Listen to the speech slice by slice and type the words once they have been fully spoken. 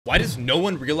Why does no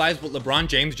one realize what LeBron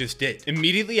James just did?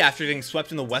 Immediately after getting swept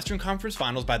in the Western Conference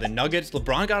Finals by the Nuggets,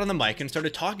 LeBron got on the mic and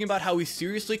started talking about how he's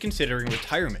seriously considering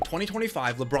retirement.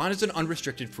 2025, LeBron is an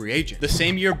unrestricted free agent. The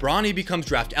same year, Bronny becomes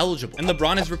draft eligible, and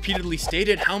LeBron has repeatedly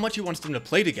stated how much he wants them to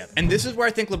play together. And this is where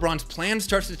I think LeBron's plan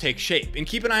starts to take shape, and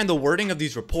keep an eye on the wording of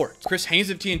these reports. Chris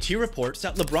Haynes of TNT reports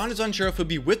that LeBron is unsure if he'll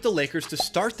be with the Lakers to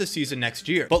start the season next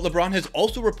year, but LeBron has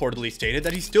also reportedly stated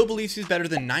that he still believes he's better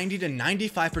than 90 to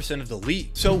 95% of the league.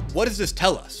 So what does this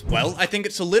tell us? Well, I think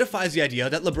it solidifies the idea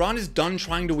that LeBron is done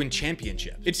trying to win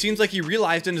championships. It seems like he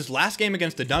realized in his last game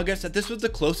against the Nuggets that this was the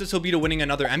closest he'll be to winning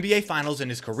another NBA Finals in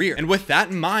his career. And with that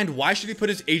in mind, why should he put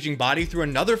his aging body through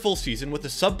another full season with a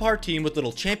subpar team with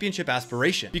little championship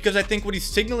aspiration? Because I think what he's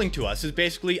signaling to us is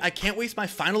basically, I can't waste my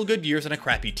final good years on a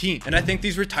crappy team. And I think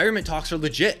these retirement talks are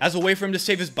legit, as a way for him to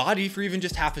save his body for even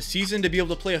just half a season to be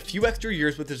able to play a few extra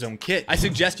years with his own kid. I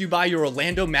suggest you buy your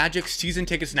Orlando Magic season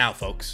tickets now, folks.